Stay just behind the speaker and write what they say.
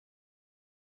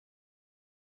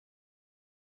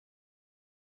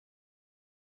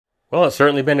Well, it's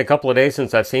certainly been a couple of days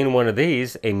since I've seen one of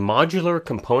these, a modular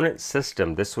component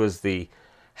system. This was the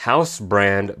house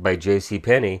brand by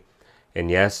JCPenney.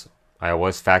 And yes, I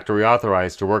was factory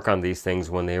authorized to work on these things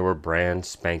when they were brand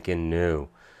spanking new.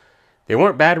 They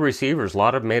weren't bad receivers. A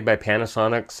lot of them made by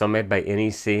Panasonic, some made by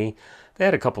NEC. They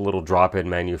had a couple little drop-in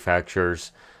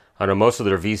manufacturers. I know most of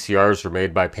their VCRs were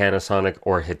made by Panasonic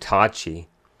or Hitachi.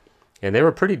 And they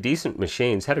were pretty decent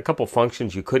machines. Had a couple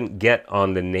functions you couldn't get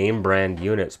on the name brand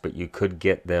units, but you could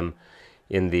get them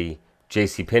in the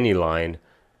JCPenney line.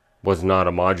 Was not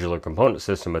a modular component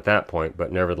system at that point,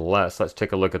 but nevertheless, let's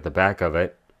take a look at the back of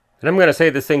it. And I'm going to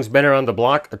say this thing's been around the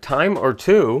block a time or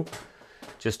two.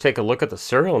 Just take a look at the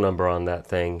serial number on that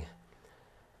thing.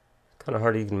 Kind of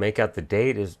hard to even make out the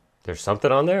date. Is there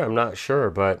something on there? I'm not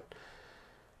sure, but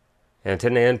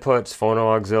antenna inputs,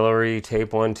 phono auxiliary,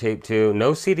 tape 1, tape 2,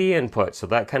 no CD input, so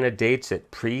that kind of dates it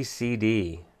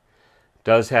pre-CD.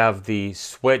 Does have the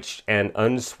switched and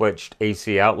unswitched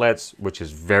AC outlets, which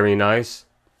is very nice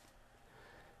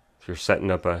if you're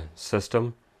setting up a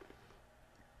system.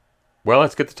 Well,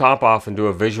 let's get the top off and do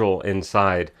a visual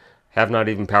inside. Have not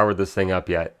even powered this thing up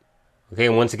yet. Okay,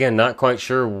 and once again, not quite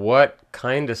sure what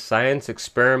kind of science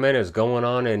experiment is going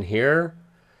on in here.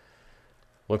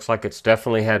 Looks like it's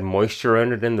definitely had moisture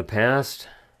in it in the past.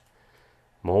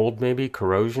 Mold maybe,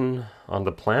 corrosion on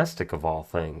the plastic of all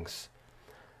things.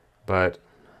 But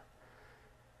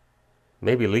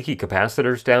maybe leaky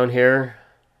capacitors down here.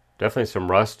 Definitely some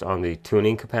rust on the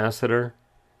tuning capacitor.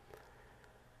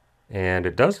 And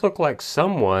it does look like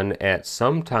someone at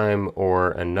some time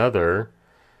or another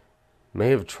may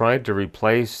have tried to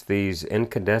replace these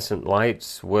incandescent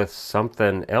lights with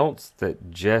something else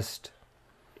that just...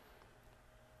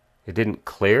 it didn't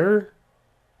clear,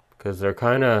 because they're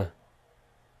kind of,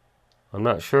 I'm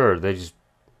not sure, they just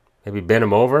maybe bent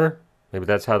them over. Maybe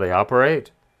that's how they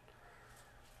operate.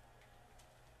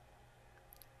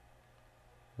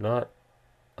 Not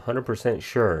 100%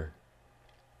 sure.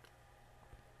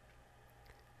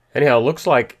 Anyhow, looks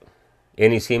like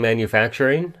NEC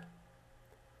manufacturing.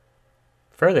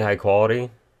 Fairly high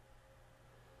quality.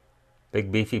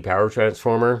 Big beefy power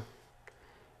transformer.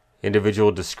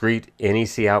 Individual discrete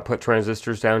NEC output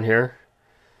transistors down here.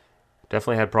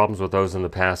 Definitely had problems with those in the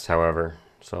past, however,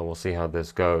 so we'll see how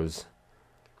this goes.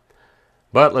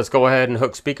 But let's go ahead and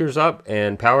hook speakers up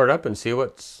and power it up and see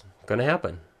what's going to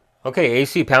happen. Okay,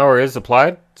 AC power is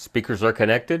applied. Speakers are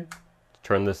connected.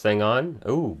 Turn this thing on.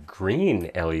 Ooh, green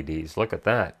LEDs. Look at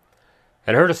that.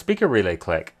 And I heard a speaker relay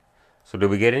click. So do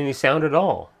we get any sound at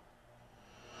all?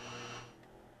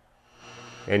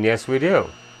 And yes, we do.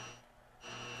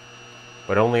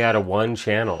 But only out of one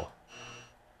channel.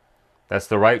 That's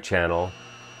the right channel.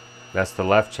 That's the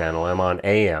left channel. I'm on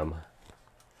AM.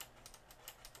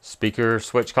 Speaker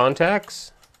switch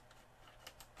contacts?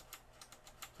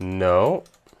 No.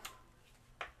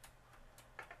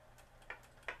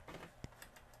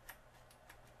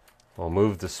 We'll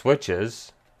move the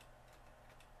switches.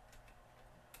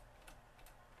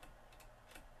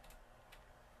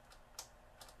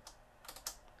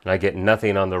 And I get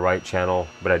nothing on the right channel,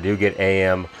 but I do get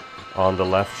AM on the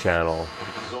left channel.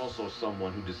 There's also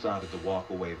someone who decided to walk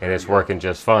away. And it's working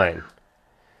just fine.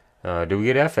 Do we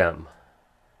get FM?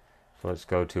 Let's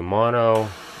go to mono,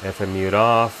 FM mute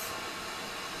off.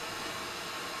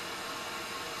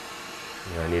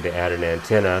 I need to add an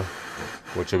antenna,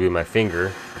 which will be my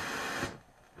finger.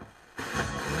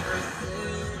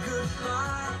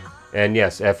 And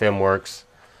yes, FM works.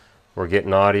 We're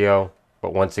getting audio,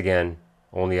 but once again,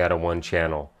 only out of one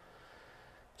channel.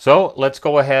 So let's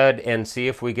go ahead and see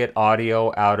if we get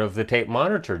audio out of the tape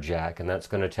monitor jack, and that's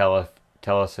going to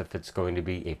tell us if it's going to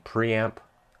be a preamp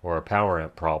or a power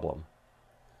amp problem.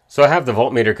 So I have the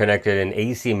voltmeter connected in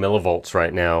AC millivolts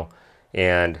right now,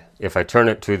 and if I turn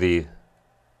it to the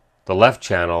left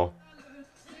channel,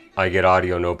 I get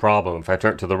audio no problem. If I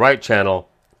turn it to the right channel,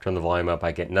 turn the volume up,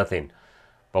 I get nothing.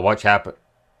 But watch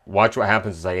what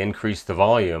happens as I increase the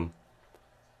volume.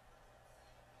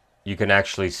 You can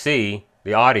actually see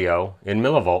the audio in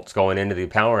millivolts going into the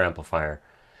power amplifier.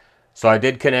 So I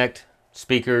did connect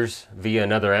speakers via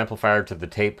another amplifier to the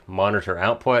tape monitor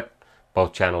output.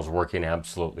 Both channels working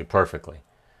absolutely perfectly.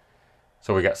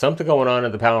 So we got something going on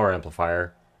in the power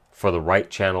amplifier for the right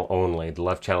channel only. The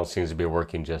left channel seems to be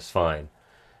working just fine.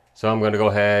 So I'm going to go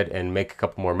ahead and make a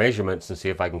couple more measurements and see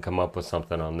if I can come up with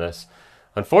something on this.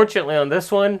 Unfortunately on this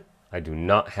one, I do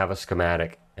not have a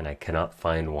schematic and I cannot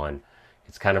find one.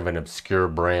 It's kind of an obscure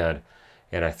brand,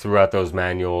 and I threw out those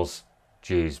manuals,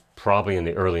 geez, probably in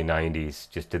the early 90s.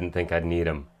 Just didn't think I'd need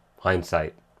them.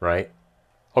 Hindsight, right?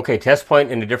 Okay, test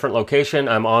point in a different location.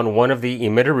 I'm on one of the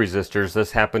emitter resistors.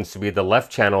 This happens to be the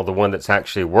left channel, the one that's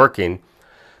actually working.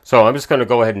 So I'm just going to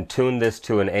go ahead and tune this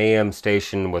to an AM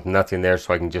station with nothing there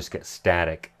so I can just get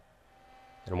static.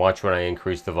 And watch when I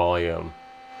increase the volume.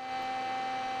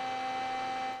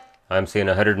 I'm seeing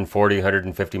 140,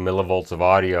 150 millivolts of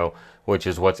audio, which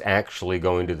is what's actually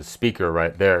going to the speaker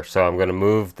right there. So I'm going to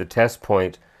move the test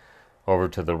point over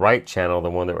to the right channel, the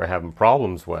one that we're having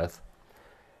problems with.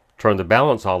 Turn the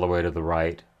balance all the way to the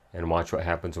right, and watch what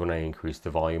happens when I increase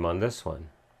the volume on this one.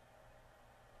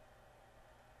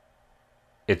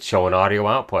 It's showing audio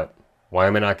output. Why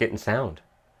am I not getting sound?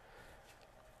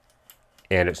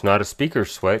 And it's not a speaker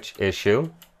switch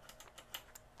issue,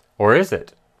 or is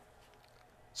it?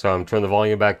 So I'm turning the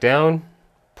volume back down,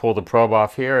 pull the probe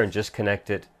off here, and just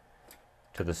connect it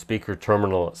to the speaker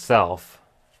terminal itself,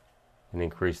 and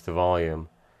increase the volume,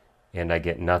 and I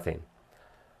get nothing.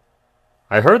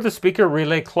 I heard the speaker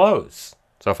relay close.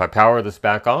 So if I power this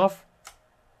back off,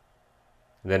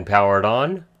 then power it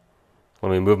on,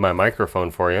 let me move my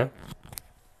microphone for you,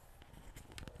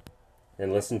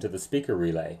 and listen to the speaker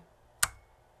relay.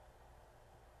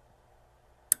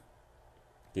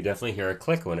 You definitely hear a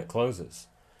click when it closes.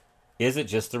 Is it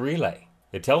just the relay?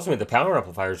 It tells me the power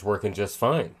amplifier is working just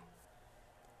fine.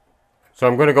 So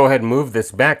I'm going to go ahead and move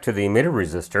this back to the emitter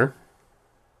resistor.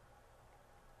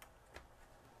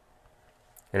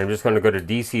 And I'm just going to go to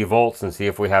DC volts and see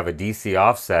if we have a DC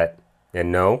offset.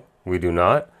 And no, we do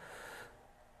not.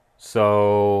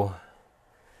 So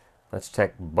let's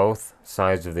check both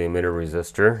sides of the emitter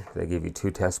resistor. They give you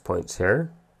 2 test points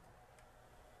here.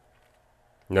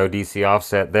 No DC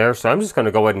offset there. So I'm just going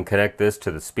to go ahead and connect this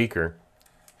to the speaker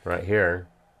right here.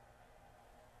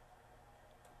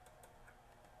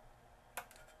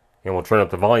 And we'll turn up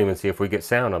the volume and see if we get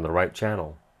sound on the right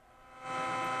channel.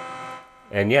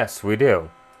 And yes, we do.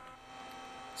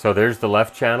 So there's the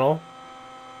left channel,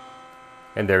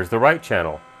 and there's the right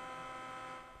channel.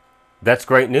 That's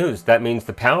great news. That means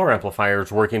the power amplifier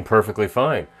is working perfectly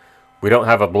fine. We don't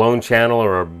have a blown channel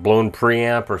or a blown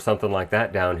preamp or something like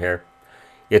that down here.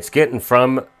 It's getting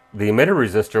from the emitter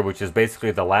resistor, which is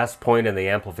basically the last point in the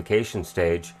amplification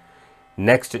stage.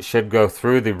 Next, it should go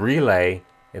through the relay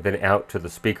and then out to the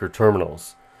speaker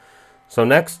terminals. So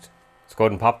next, let's go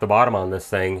ahead and pop the bottom on this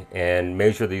thing and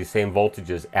measure these same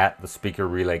voltages at the speaker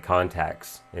relay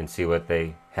contacts and see what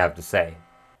they have to say.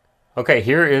 Okay,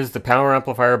 here is the power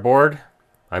amplifier board.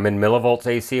 I'm in millivolts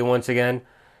AC once again,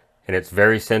 and it's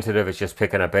very sensitive. It's just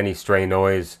picking up any stray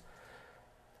noise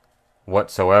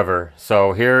whatsoever.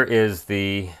 So here is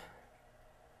the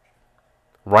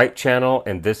right channel,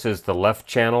 and this is the left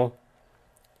channel.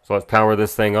 So let's power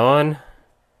this thing on.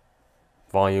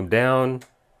 Volume down.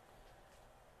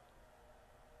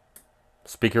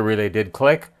 Speaker relay did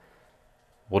click.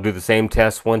 We'll do the same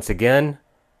test once again.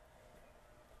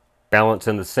 Balance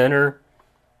in the center.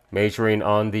 Measuring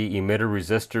on the emitter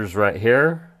resistors right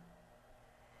here.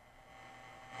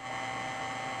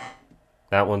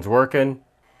 That one's working.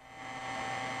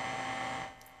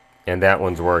 And that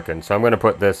one's working. So I'm going to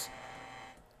put this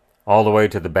all the way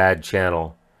to the bad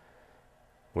channel,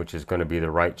 which is going to be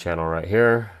the right channel right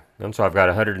here. And so I've got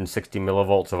 160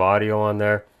 millivolts of audio on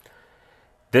there.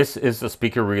 This is the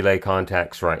speaker relay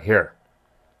contacts right here.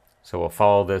 So we'll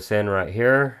follow this in right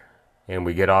here, and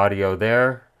we get audio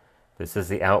there. This is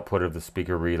the output of the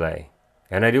speaker relay.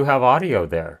 And I do have audio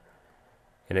there.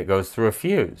 And it goes through a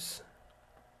fuse.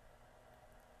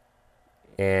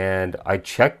 And I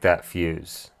checked that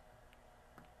fuse.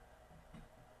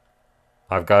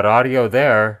 I've got audio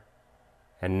there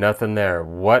and nothing there.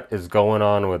 What is going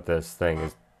on with this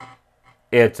thing?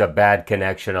 It's a bad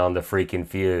connection on the freaking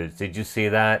fuse. Did you see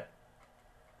that?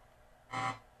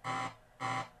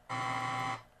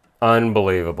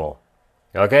 Unbelievable.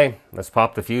 Okay, let's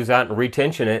pop the fuse out and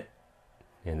retension it.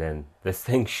 And then this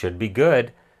thing should be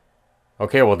good.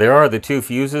 Okay, well there are the 2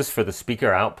 fuses for the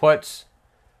speaker outputs.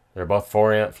 They're both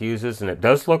 4 amp fuses, and it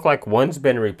does look like one's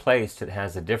been replaced. It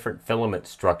has a different filament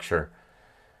structure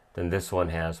than this one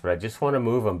has, but I just want to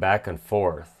move them back and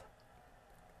forth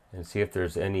and see if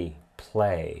there's any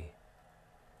play.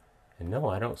 And no,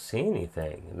 I don't see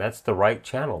anything. And that's the right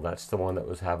channel. That's the one that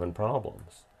was having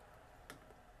problems.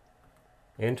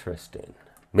 Interesting.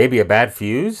 Maybe a bad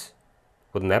fuse?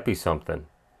 Wouldn't that be something?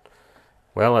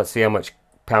 Well, let's see how much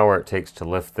power it takes to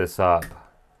lift this up.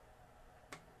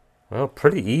 Well,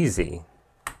 pretty easy.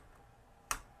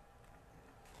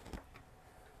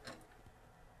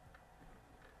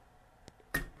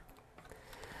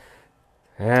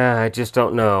 Yeah, I just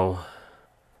don't know.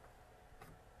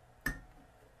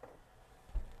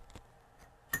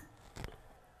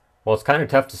 Well, it's kind of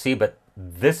tough to see, but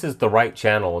this is the right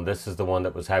channel, and this is the one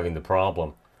that was having the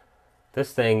problem.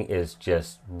 This thing is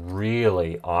just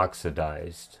really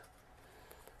oxidized.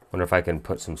 Wonder if I can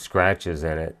put some scratches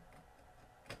in it.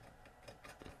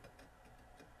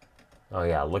 Oh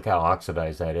yeah, look how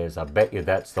oxidized that is. I bet you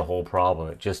that's the whole problem.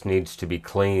 It just needs to be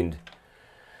cleaned.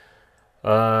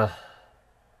 Let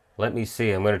me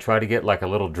see. I'm going to try to get like a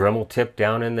little Dremel tip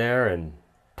down in there and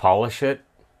polish it,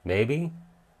 maybe.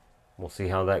 We'll see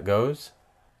how that goes.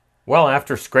 Well,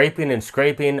 after scraping and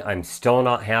scraping, I'm still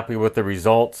not happy with the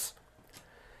results.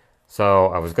 So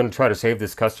I was going to try to save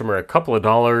this customer a couple of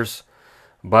dollars,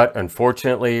 but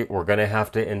unfortunately, we're going to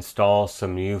have to install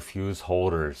some new fuse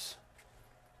holders.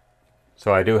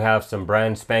 So I do have some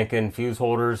brand spanking fuse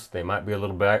holders. They might be a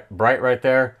little bit bright right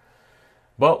there,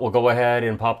 but we'll go ahead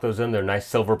and pop those in. They're nice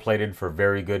silver plated for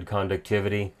very good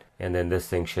conductivity, and then this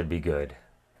thing should be good.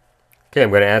 Okay, I'm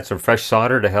going to add some fresh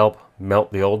solder to help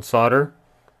melt the old solder.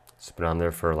 It's been on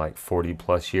there for like 40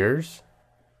 plus years.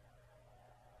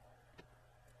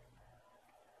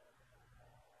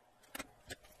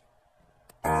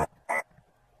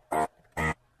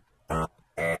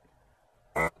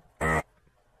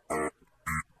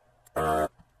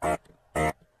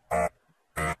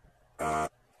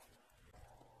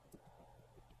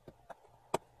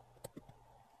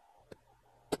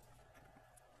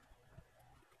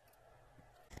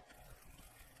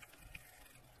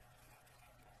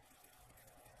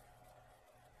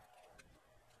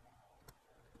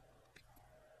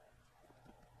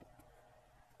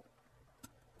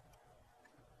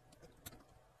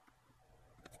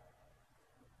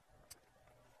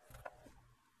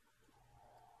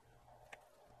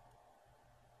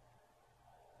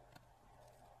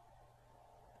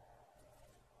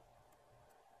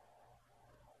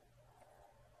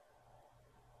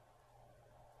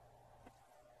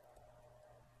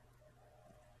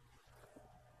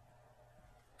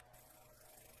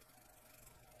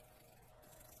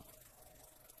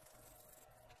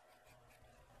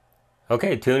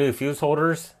 Okay, 2 new fuse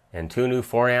holders and 2 new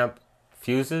 4-amp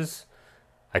fuses.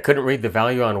 I couldn't read the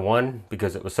value on one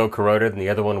because it was so corroded, and the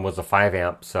other one was a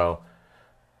 5-amp, so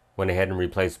went ahead and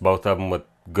replaced both of them with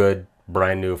good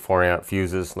brand new 4-amp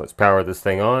fuses. Let's power this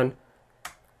thing on.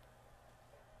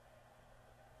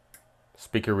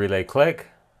 Speaker relay click.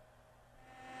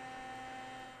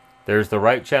 There's the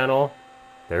right channel.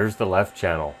 There's the left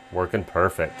channel. Working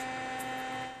perfect.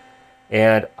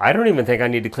 And I don't even think I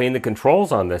need to clean the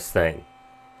controls on this thing.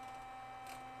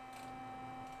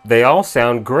 They all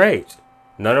sound great.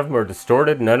 None of them are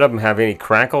distorted. None of them have any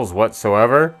crackles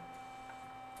whatsoever.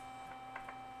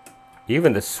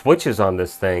 Even the switches on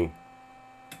this thing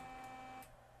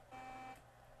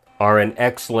are in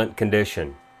excellent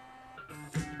condition.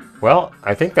 Well,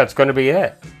 I think that's going to be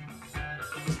it.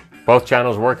 Both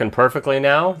channels working perfectly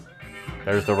now.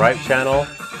 There's the right channel.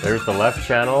 There's the left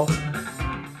channel.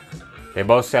 They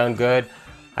both sound good.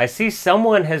 I see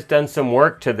someone has done some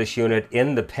work to this unit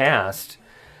in the past,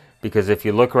 because if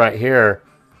you look right here,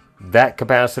 that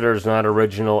capacitor is not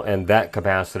original and that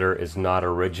capacitor is not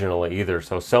original either.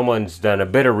 So someone's done a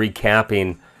bit of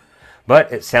recapping,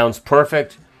 but it sounds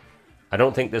perfect. I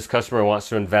don't think this customer wants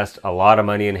to invest a lot of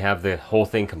money and have the whole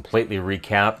thing completely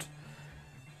recapped.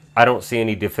 I don't see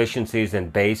any deficiencies in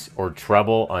bass or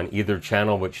treble on either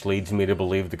channel, which leads me to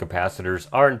believe the capacitors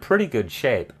are in pretty good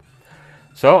shape.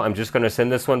 So I'm just going to send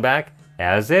this one back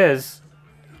as is.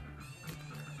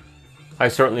 I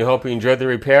certainly hope you enjoyed the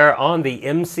repair on the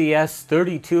MCS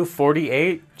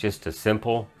 3248. Just a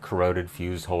simple corroded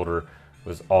fuse holder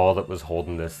was all that was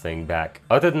holding this thing back.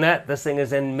 Other than that, this thing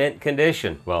is in mint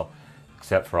condition. Well,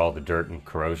 except for all the dirt and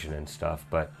corrosion and stuff.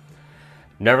 But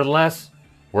nevertheless,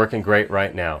 working great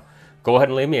right now. Go ahead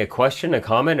and leave me a question, a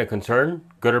comment, a concern,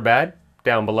 good or bad,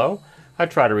 down below. I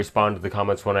try to respond to the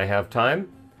comments when I have time.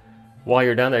 While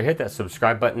you're down there, hit that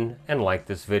subscribe button and like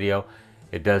this video.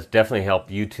 It does definitely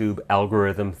help YouTube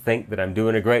algorithm think that I'm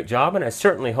doing a great job, and I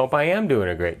certainly hope I am doing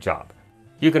a great job.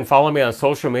 You can follow me on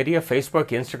social media, Facebook,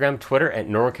 Instagram, Twitter at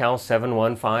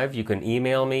NorCal715. You can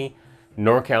email me,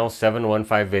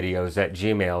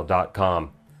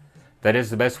 NorCal715videos@gmail.com. That is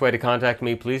the best way to contact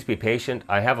me. Please be patient.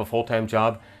 I have a full-time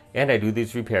job, and I do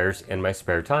these repairs in my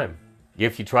spare time.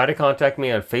 If you try to contact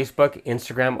me on Facebook,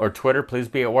 Instagram, or Twitter, please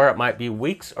be aware it might be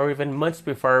weeks or even months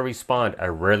before I respond. I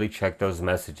rarely check those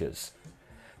messages.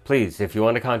 Please, if you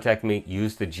want to contact me,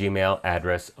 use the Gmail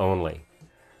address only.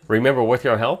 Remember, with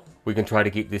your help, we can try to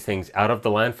keep these things out of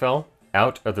the landfill,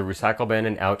 out of the recycle bin,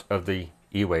 and out of the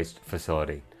e-waste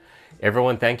facility.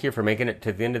 Everyone, thank you for making it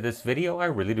to the end of this video. I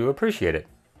really do appreciate it.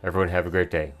 Everyone have a great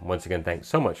day. Once again, thanks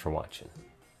so much for watching.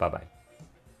 Bye-bye.